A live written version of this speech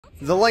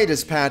The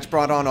latest patch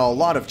brought on a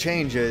lot of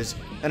changes,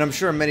 and I'm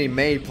sure many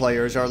Mei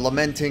players are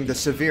lamenting the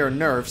severe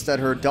nerfs that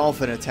her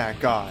Dolphin attack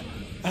got.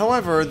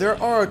 However,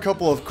 there are a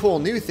couple of cool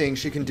new things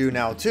she can do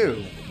now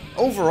too.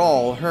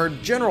 Overall, her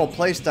general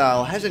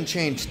playstyle hasn't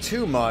changed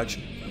too much,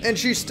 and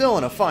she's still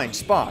in a fine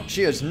spot.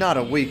 She is not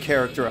a weak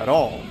character at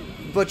all.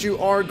 But you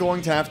are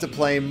going to have to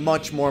play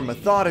much more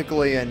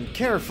methodically and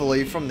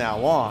carefully from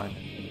now on.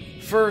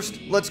 First,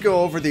 let's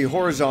go over the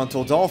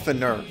horizontal Dolphin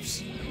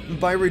nerfs.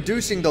 By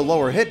reducing the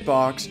lower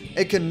hitbox,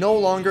 it can no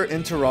longer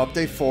interrupt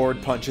a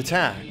forward punch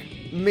attack,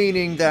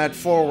 meaning that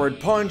forward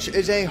punch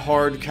is a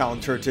hard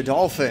counter to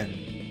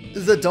Dolphin.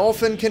 The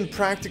Dolphin can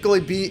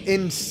practically be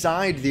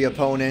inside the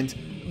opponent,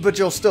 but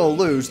you'll still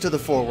lose to the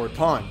forward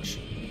punch.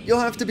 You'll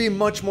have to be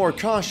much more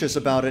cautious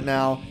about it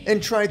now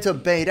and try to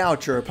bait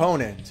out your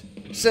opponent.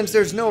 Since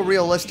there's no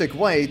realistic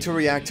way to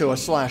react to a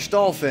Slash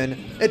Dolphin,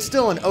 it's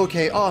still an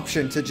okay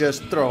option to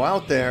just throw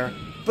out there,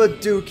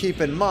 but do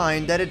keep in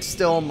mind that it's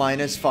still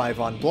 -5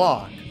 on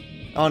block.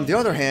 On the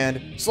other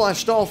hand,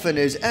 Slash Dolphin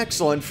is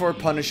excellent for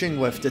punishing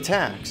whiffed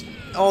attacks,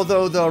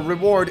 although the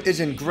reward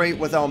isn't great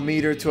without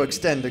meter to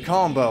extend the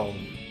combo.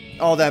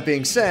 All that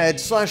being said,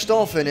 Slash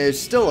Dolphin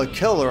is still a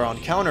killer on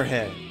counter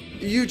hit.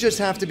 You just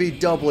have to be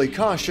doubly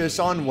cautious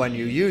on when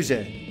you use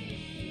it.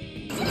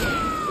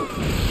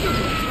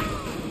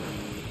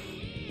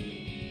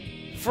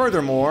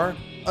 Furthermore,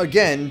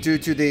 again due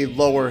to the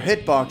lower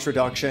hitbox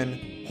reduction,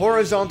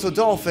 Horizontal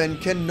Dolphin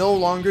can no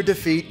longer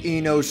defeat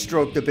Ino's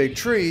Stroke the Big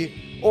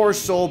Tree or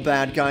Soul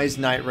Bad Guy's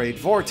Night Raid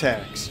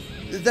Vortex.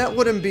 That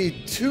wouldn't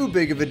be too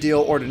big of a deal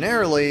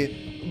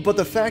ordinarily, but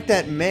the fact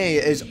that Mei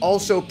is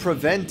also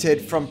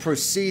prevented from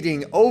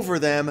proceeding over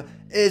them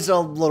is a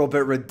little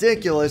bit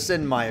ridiculous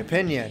in my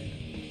opinion.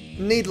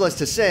 Needless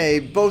to say,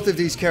 both of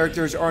these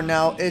characters are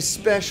now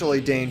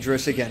especially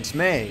dangerous against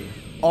Mei.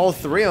 All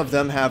three of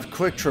them have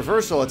quick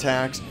traversal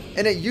attacks,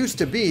 and it used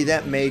to be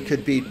that Mei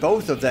could beat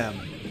both of them.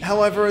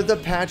 However, the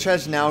patch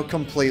has now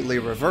completely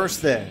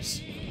reversed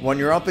this. When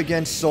you're up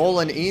against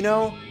Soul and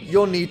Ino,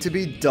 you'll need to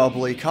be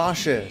doubly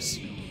cautious.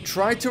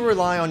 Try to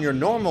rely on your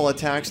normal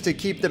attacks to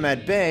keep them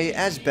at bay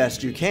as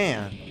best you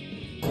can.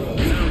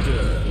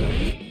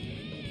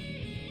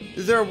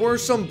 There were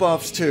some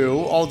buffs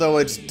too, although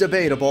it's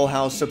debatable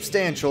how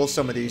substantial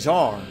some of these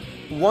are.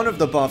 One of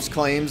the buffs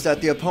claims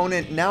that the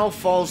opponent now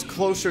falls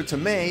closer to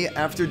Mei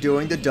after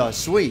doing the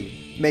Dust Sweep,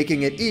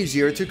 making it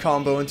easier to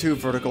combo into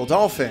Vertical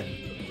Dolphin.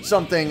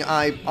 Something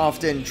I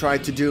often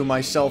tried to do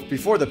myself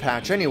before the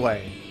patch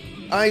anyway.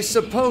 I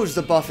suppose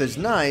the buff is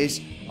nice,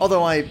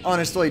 although I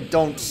honestly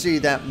don't see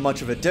that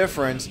much of a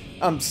difference.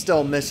 I'm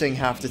still missing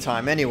half the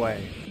time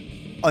anyway.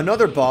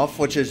 Another buff,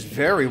 which is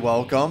very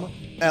welcome,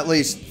 at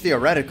least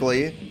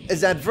theoretically,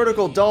 is that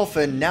Vertical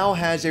Dolphin now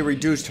has a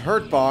reduced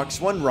hurt box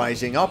when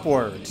rising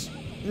upwards.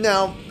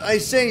 Now, I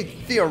say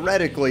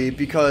theoretically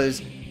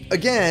because,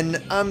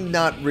 again, I'm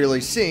not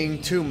really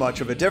seeing too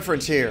much of a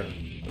difference here.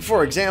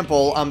 For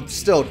example, I'm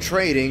still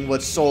trading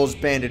with Soul's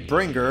Bandit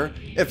Bringer,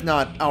 if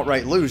not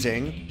outright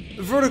losing.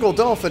 Vertical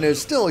Dolphin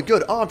is still a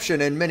good option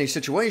in many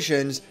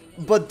situations,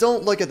 but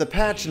don't look at the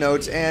patch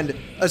notes and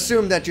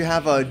assume that you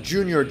have a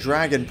Junior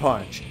Dragon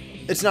Punch.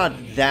 It's not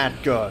that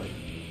good.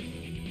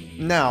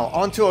 Now,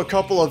 onto a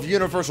couple of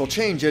universal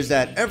changes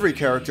that every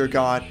character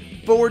got,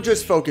 but we're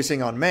just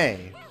focusing on Mei.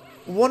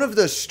 One of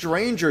the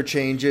stranger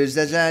changes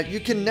is that you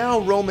can now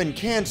Roman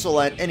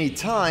cancel at any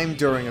time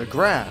during a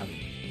grab.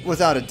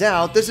 Without a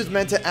doubt, this is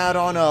meant to add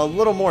on a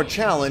little more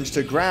challenge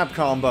to grab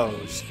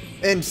combos.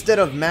 Instead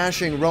of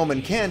mashing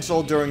Roman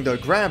cancel during the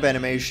grab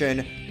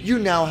animation, you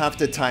now have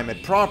to time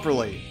it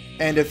properly.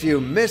 And if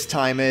you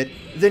mistime it,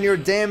 then your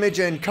damage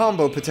and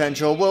combo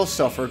potential will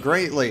suffer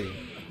greatly.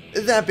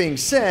 That being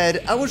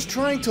said, I was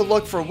trying to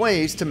look for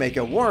ways to make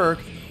it work,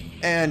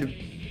 and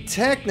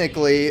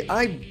technically,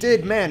 I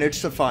did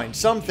manage to find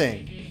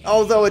something,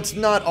 although it's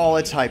not all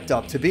it's hyped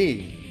up to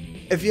be.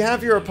 If you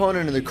have your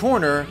opponent in the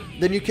corner,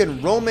 then you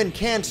can Roman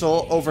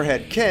cancel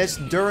Overhead Kiss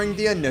during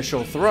the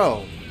initial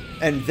throw,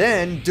 and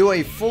then do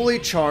a fully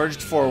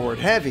charged forward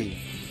heavy.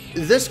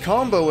 This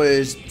combo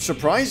is,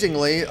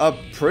 surprisingly, a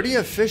pretty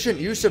efficient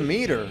use of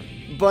meter,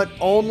 but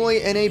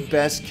only in a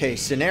best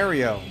case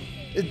scenario.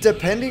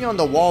 Depending on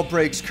the wall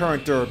break's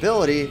current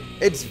durability,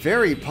 it's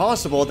very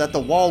possible that the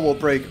wall will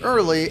break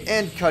early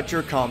and cut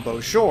your combo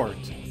short.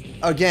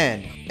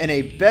 Again, in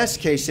a best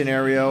case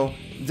scenario,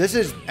 this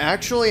is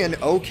actually an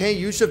okay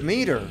use of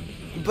meter,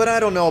 but I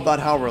don't know about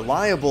how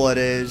reliable it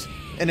is,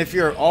 and if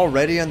you're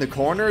already in the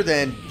corner,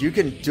 then you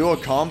can do a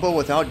combo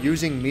without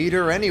using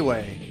meter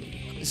anyway.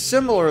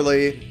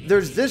 Similarly,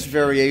 there's this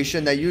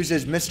variation that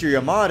uses Mr.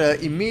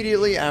 Yamada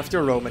immediately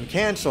after Roman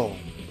cancel,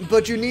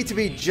 but you need to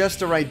be just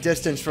the right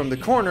distance from the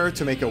corner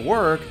to make it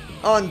work,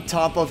 on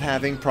top of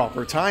having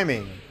proper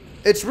timing.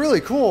 It's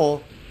really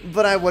cool,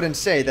 but I wouldn't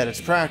say that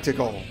it's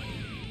practical.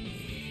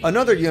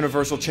 Another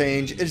universal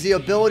change is the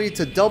ability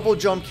to double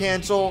jump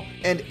cancel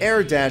and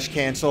air dash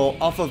cancel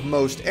off of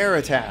most air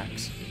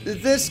attacks.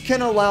 This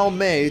can allow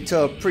Mei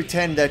to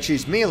pretend that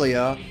she's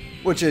Melia,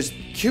 which is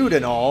cute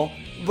and all,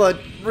 but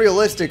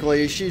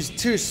realistically, she's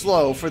too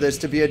slow for this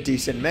to be a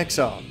decent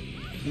mix-up.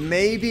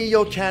 Maybe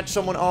you'll catch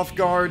someone off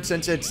guard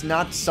since it's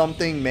not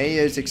something Mei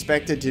is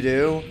expected to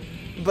do,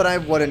 but I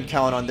wouldn't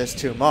count on this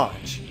too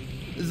much.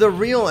 The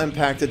real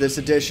impact of this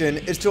addition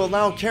is to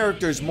allow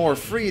characters more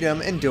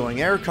freedom in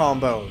doing air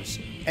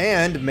combos,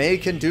 and Mei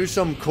can do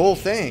some cool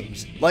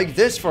things, like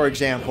this for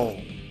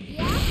example.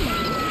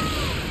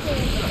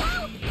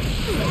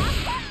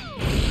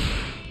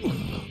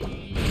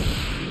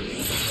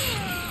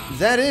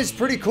 That is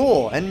pretty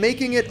cool, and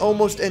making it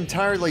almost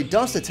entirely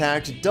dust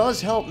attacks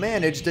does help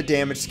manage the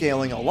damage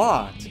scaling a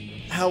lot.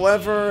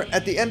 However,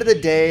 at the end of the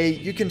day,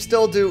 you can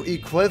still do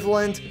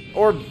equivalent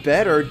or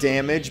better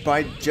damage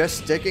by just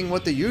sticking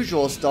with the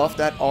usual stuff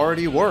that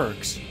already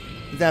works.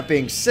 That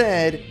being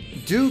said,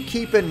 do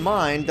keep in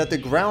mind that the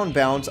ground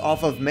bounce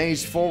off of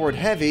Mei's forward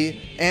heavy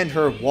and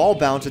her wall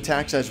bounce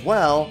attacks as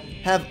well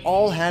have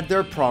all had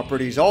their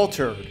properties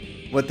altered.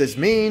 What this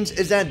means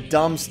is that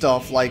dumb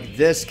stuff like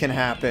this can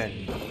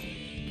happen.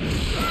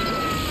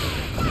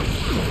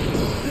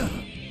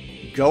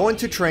 Go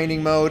into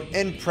training mode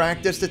and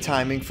practice the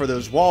timing for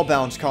those wall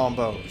bounce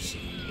combos.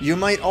 You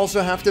might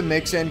also have to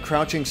mix in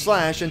crouching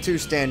slash into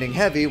standing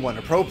heavy when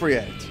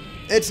appropriate.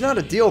 It's not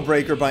a deal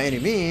breaker by any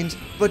means,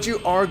 but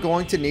you are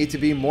going to need to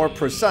be more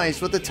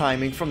precise with the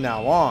timing from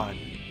now on.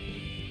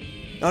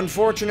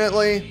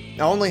 Unfortunately,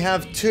 I only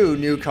have 2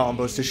 new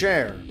combos to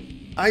share.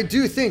 I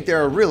do think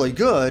they're really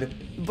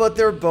good, but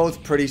they're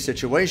both pretty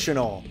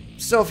situational.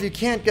 So if you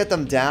can't get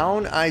them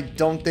down, I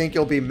don't think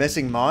you'll be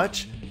missing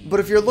much. But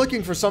if you're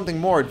looking for something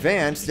more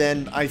advanced,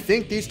 then I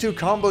think these 2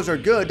 combos are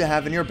good to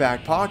have in your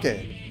back pocket.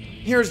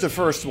 Here's the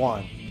first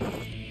one.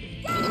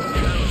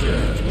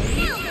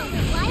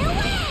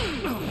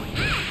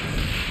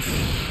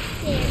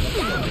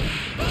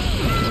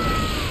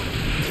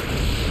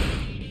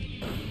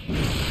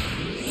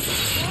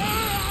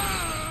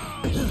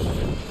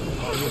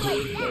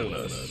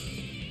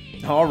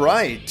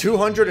 Alright,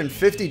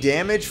 250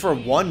 damage for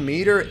 1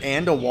 meter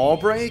and a wall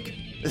break?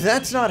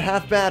 That's not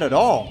half bad at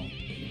all.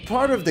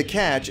 Part of the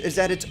catch is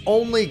that it's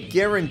only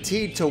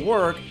guaranteed to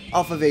work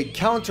off of a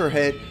counter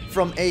hit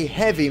from a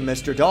heavy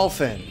Mr.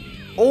 Dolphin.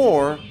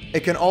 Or,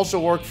 it can also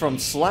work from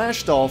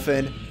Slash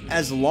Dolphin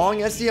as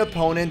long as the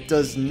opponent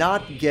does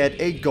not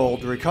get a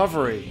gold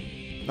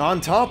recovery.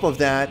 On top of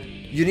that,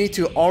 you need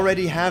to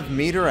already have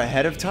meter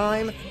ahead of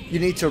time, you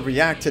need to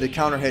react to the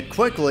counter hit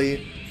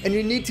quickly, and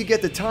you need to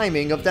get the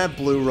timing of that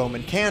blue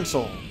Roman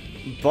cancel.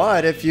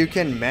 But if you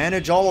can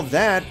manage all of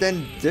that,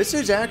 then this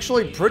is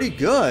actually pretty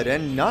good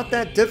and not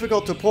that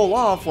difficult to pull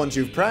off once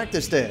you've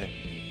practiced it.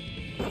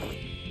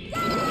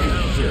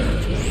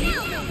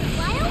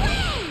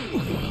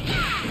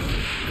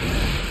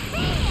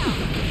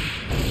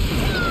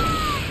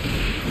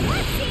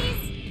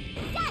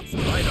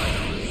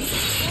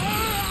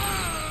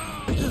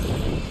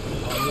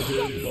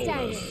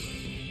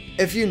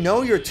 If you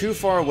know you're too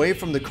far away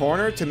from the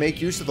corner to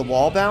make use of the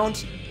wall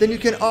bounce, then you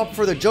can opt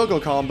for the juggle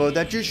combo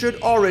that you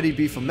should already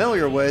be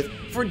familiar with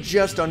for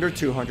just under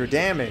 200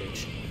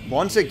 damage.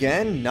 Once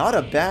again, not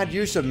a bad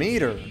use of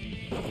meter.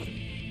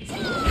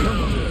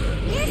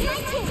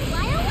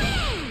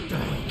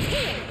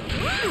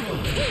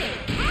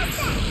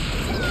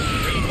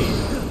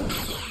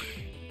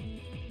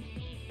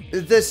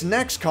 This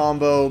next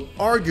combo,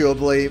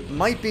 arguably,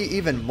 might be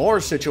even more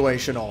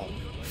situational.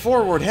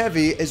 Forward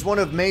heavy is one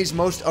of Mei's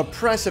most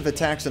oppressive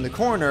attacks in the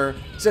corner,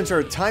 since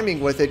her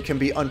timing with it can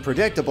be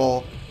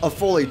unpredictable, a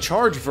fully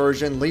charged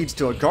version leads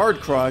to a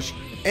guard crush,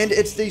 and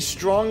it's the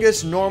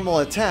strongest normal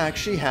attack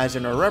she has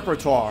in her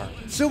repertoire,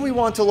 so we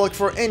want to look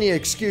for any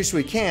excuse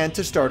we can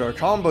to start our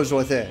combos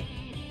with it.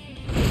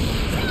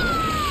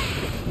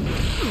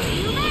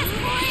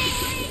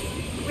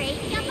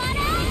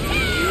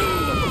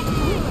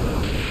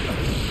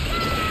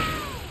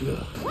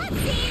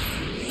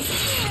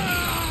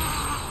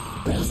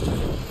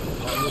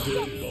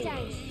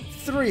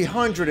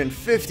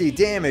 $350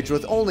 damage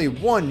with only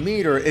 1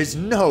 meter is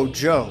no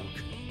joke.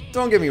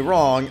 Don't get me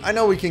wrong, I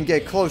know we can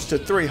get close to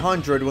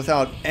 300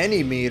 without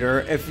any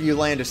meter if you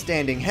land a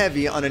standing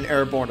heavy on an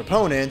airborne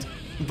opponent,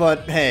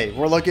 but hey,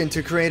 we're looking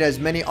to create as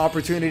many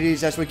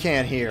opportunities as we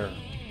can here.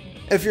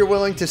 If you're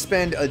willing to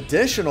spend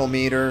additional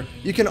meter,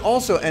 you can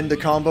also end the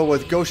combo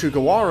with Goshu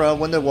Gawara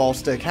when the wall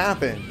stick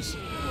happens.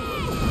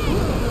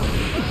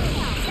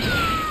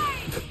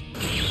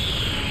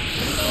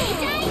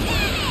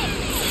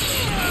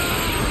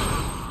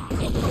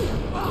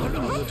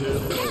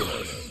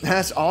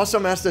 As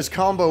awesome as this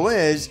combo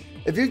is,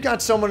 if you've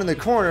got someone in the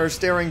corner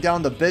staring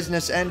down the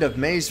business end of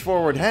Mei's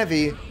forward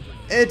heavy,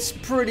 it's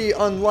pretty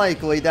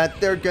unlikely that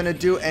they're gonna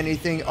do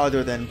anything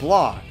other than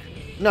block.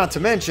 Not to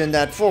mention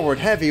that forward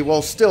heavy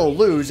will still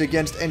lose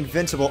against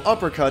invincible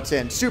uppercuts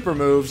and super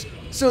moves,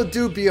 so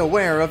do be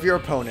aware of your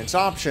opponent's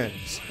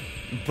options.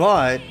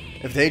 But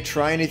if they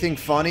try anything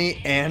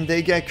funny and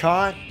they get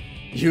caught,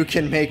 you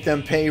can make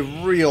them pay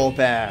real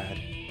bad.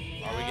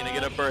 Are we gonna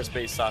get a burst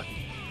base sock?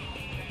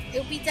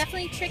 It'll be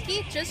definitely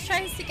tricky. Just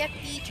tries to get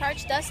the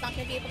charged dust. Not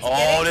gonna be able to get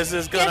it. Oh, this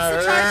is gonna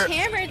Gets the hurt. charged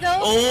hammer though.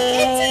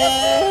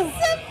 Oh.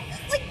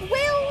 Into the like,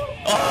 Will.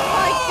 Oh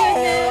my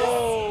goodness.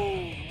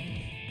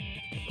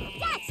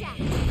 Gotcha!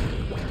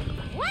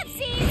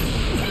 Whoopsies!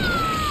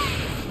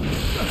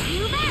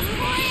 You asked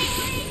for it!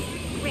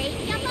 Great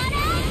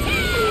Yamada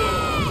attack!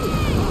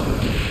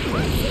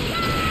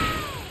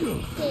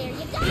 There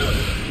you go!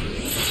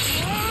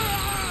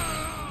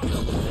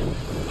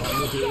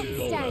 Let's get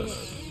started.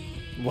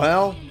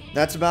 Well,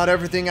 that's about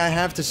everything I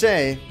have to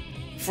say.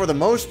 For the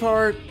most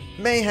part,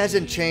 Mei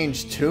hasn't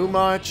changed too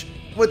much,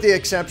 with the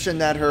exception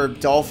that her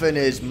Dolphin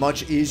is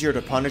much easier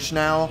to punish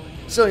now,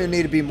 so you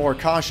need to be more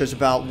cautious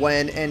about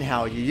when and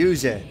how you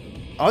use it.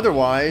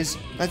 Otherwise,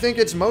 I think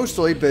it's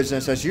mostly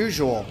business as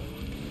usual.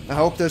 I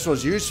hope this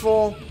was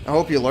useful, I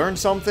hope you learned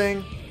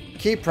something.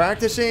 Keep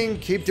practicing,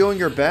 keep doing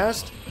your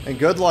best, and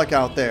good luck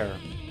out there.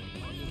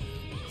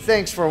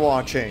 Thanks for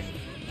watching.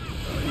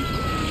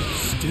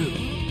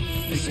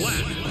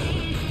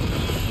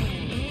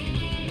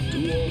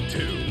 Duel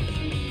 2.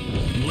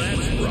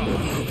 Let's rock.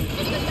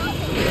 It's the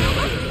Dolphin!